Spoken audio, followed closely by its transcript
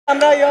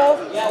Camera here.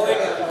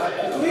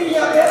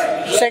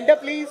 Center,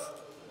 please.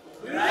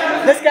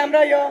 This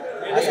camera here.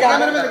 This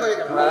camera.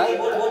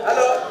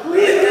 Hello.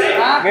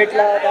 Wait,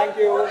 thank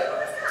you.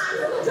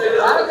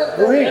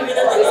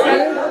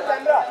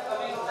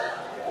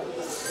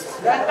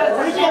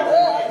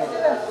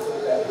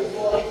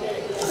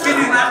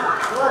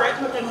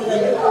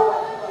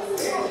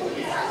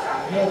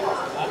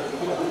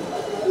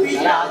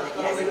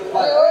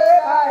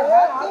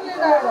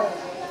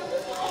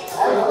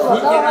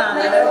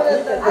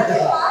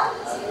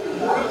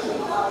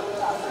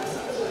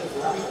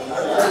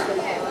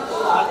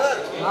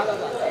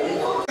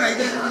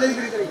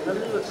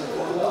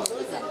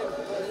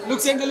 Look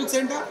center, look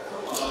center.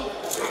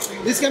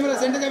 This camera,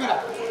 center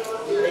camera.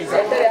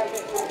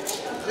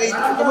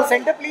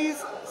 Center,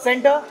 please.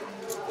 Center.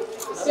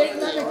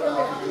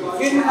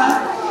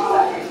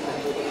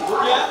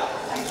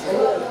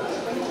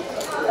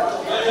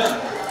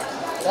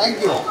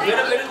 Thank you.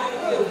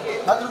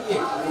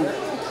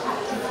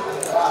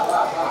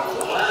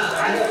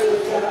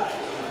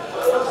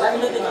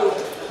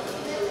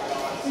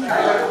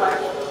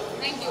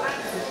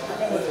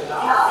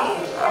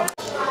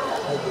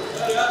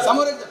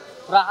 Somewhere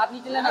हाथ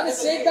नीचे लेना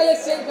straight कर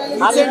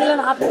हाथ नीचे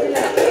लेना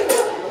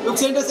look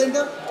center,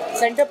 center.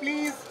 Center,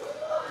 please.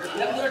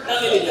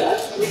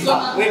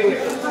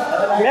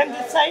 Ma'am,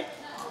 this side.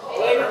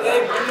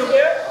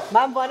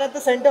 Ma'am, one at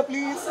the center,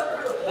 please.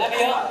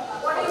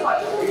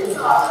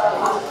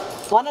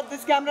 One at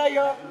this camera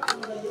here.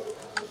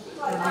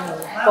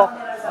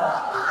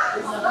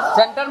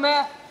 Centre में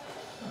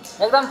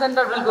एकदम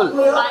centre बिल्कुल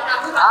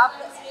आप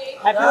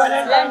Happy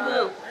Valentine's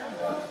Day.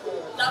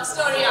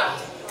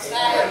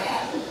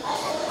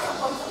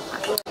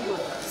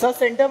 Sir,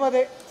 center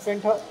मध्ये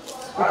center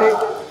इथे.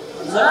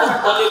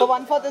 So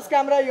one for this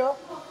camera here.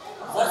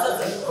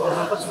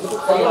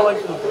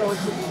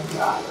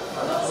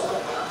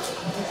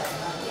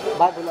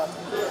 बात बोला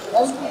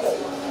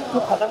तू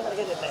खत्म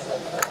करके देता है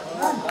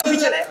अभी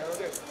चले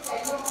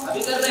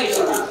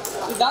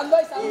सिद्धांत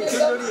भाई सामने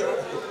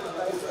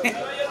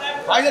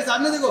भाई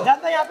सामने देखो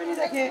जानता यहाँ पे नहीं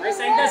देखे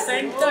centre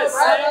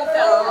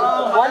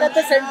one at the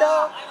centre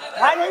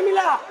भाई नहीं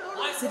मिला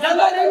सिद्धांत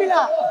भाई नहीं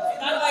मिला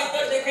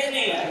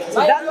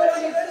सिद्धांत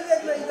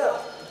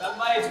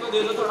भाई इसको दे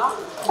दो थोड़ा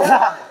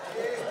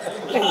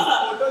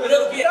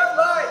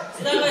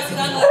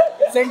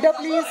centre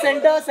please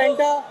centre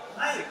centre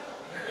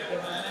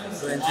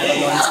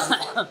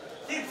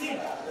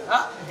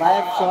bye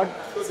shot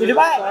सिद्ध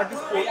भाई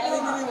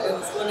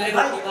उसको नहीं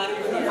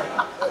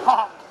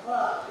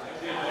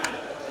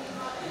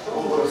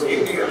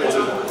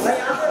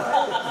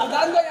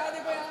सिद्धांत भाई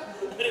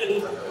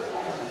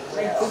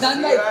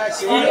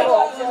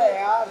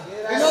यार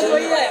विनोद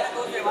वही है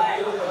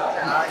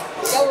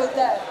क्या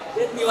बोलता है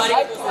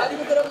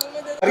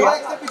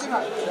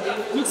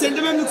look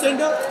center में look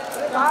center.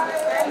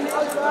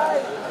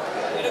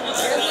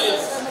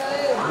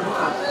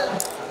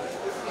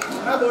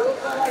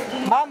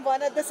 Ma'am,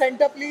 one at the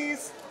center,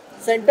 please.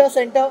 Center,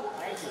 center.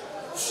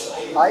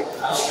 Hi.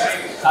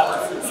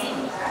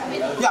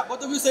 Yeah,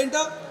 both of you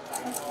center.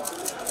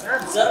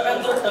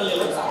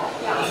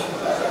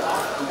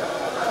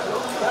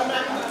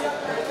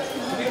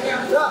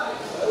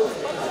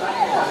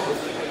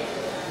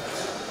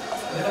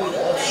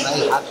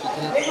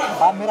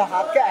 आप मेरा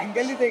हाथ का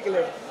एंगल ही देख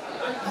ले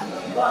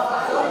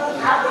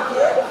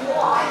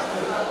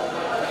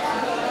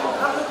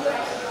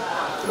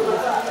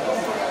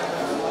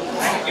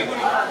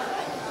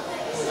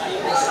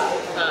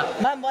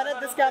ma'am one at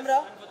this camera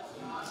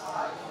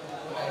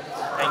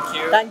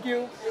thank you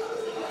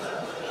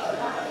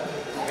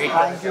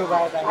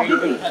bye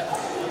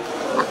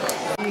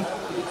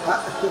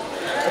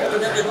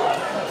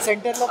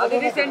centre low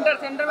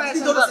centre में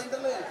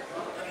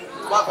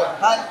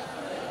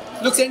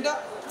Look center.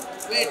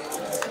 Wait.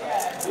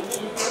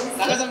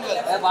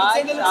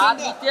 भाई हाथ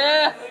नीचे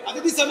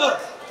अदिति समोर.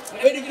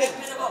 Wait इकडे.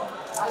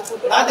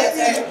 हां दे.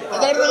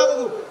 आता नका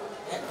बघू.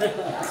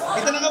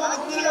 इथं नका बघू.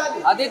 तिथे नका.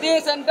 Aditi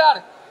centre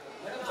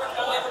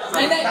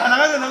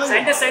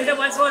Center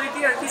once more,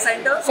 Aditi,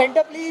 center.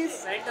 Center, please.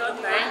 Center,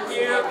 thank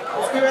you.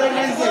 Happy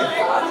Valentine's Day.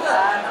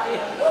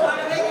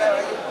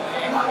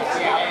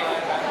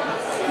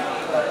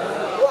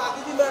 वो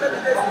अदिति मैडम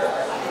इधर.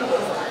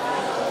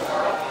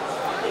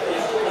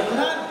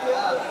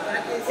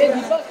 Thank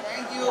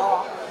you.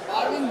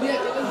 अरविंद दिया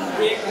चलो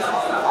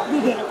अपनी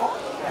देने को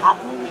हाथ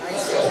में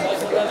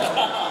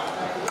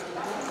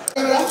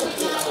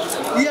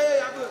ये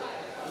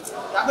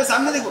यहाँ पे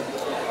सामने देखो.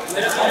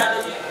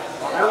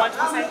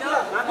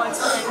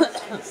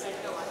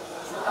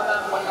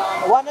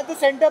 One at the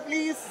center,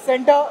 please.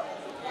 Center.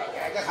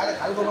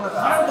 खाली बघू नका.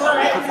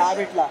 काय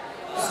भेटला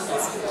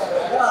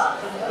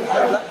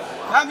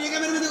मॅम ये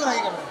कॅमेरा में देखो ना ये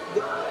कॅमेरा.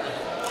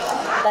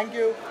 थँक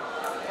यू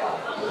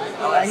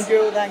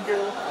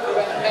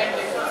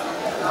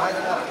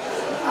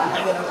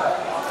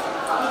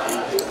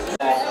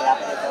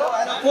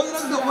फोन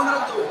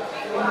रख दो.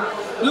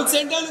 लुक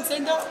सेंटर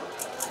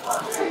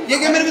ये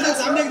कैमरे में देखो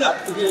सामने एकदम.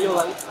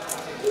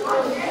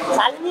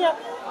 शालिनी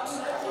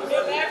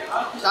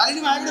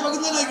शालिनी माझ्याकडे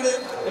बघितलं ना इकडे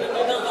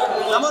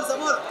समोर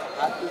समोर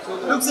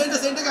लुक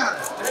सेंटर का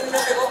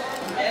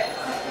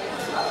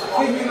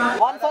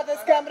One for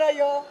this camera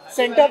here.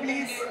 Center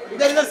please.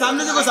 इधर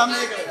सामने देखो सामने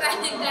इकडे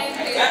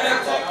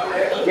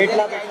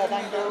Betla,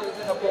 thank you.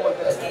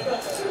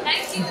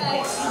 Thank you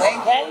guys. Thank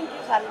you,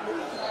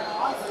 Shalini.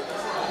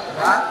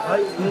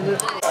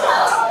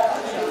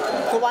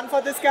 So one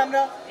for this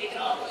camera.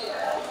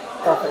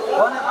 Perfect.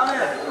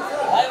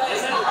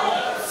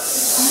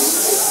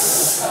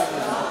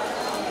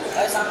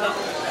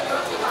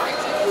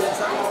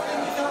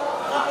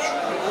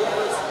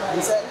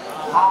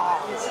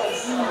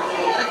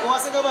 अरे कौन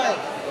से कब आए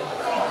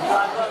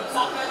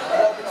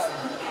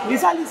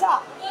Lisa.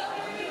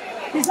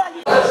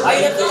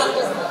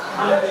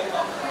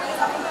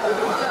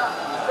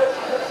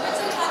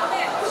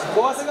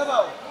 कौन से कब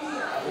आओ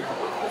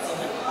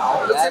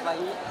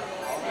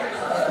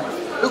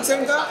look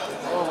centre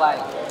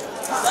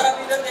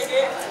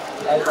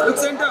look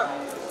centre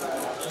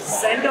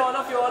Center, all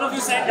of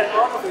you center,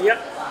 all of you. Yep.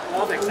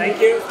 Perfect.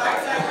 Thank you.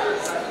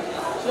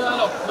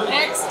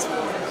 Next.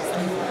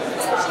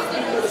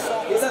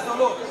 ऐसा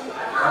सोलो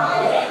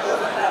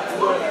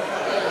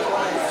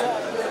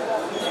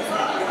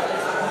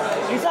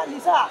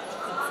Lisa.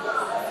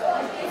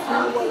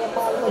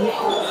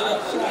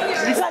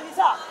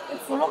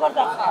 Follow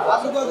करता.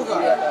 दुका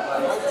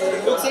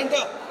लुक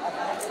सेंटर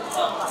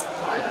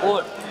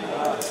Good.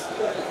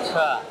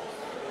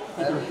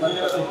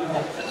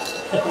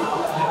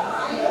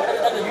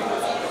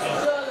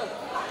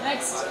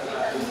 Next.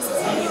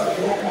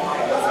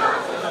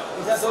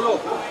 ऐसा सोलो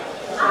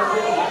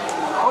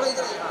और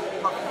इधर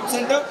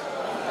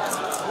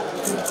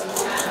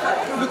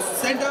look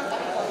centre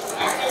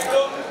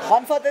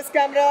One for this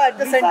camera at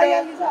the center.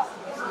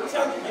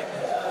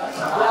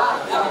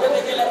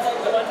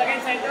 Once again,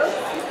 center.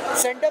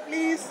 Center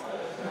please.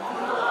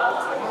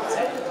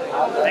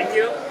 Thank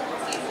you.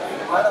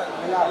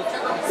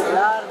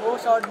 यार वो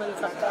shot मिल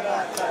सकता है.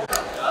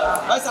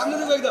 भाई सामने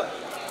देखो एकदम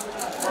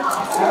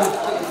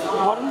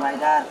वरुण भाई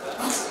इधर.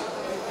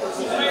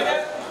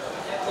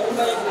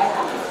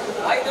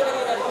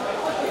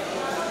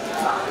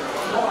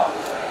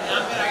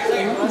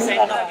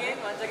 Center again.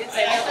 Once again,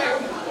 center.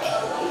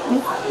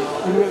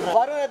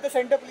 Varun at the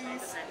center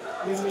please.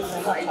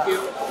 Thank you.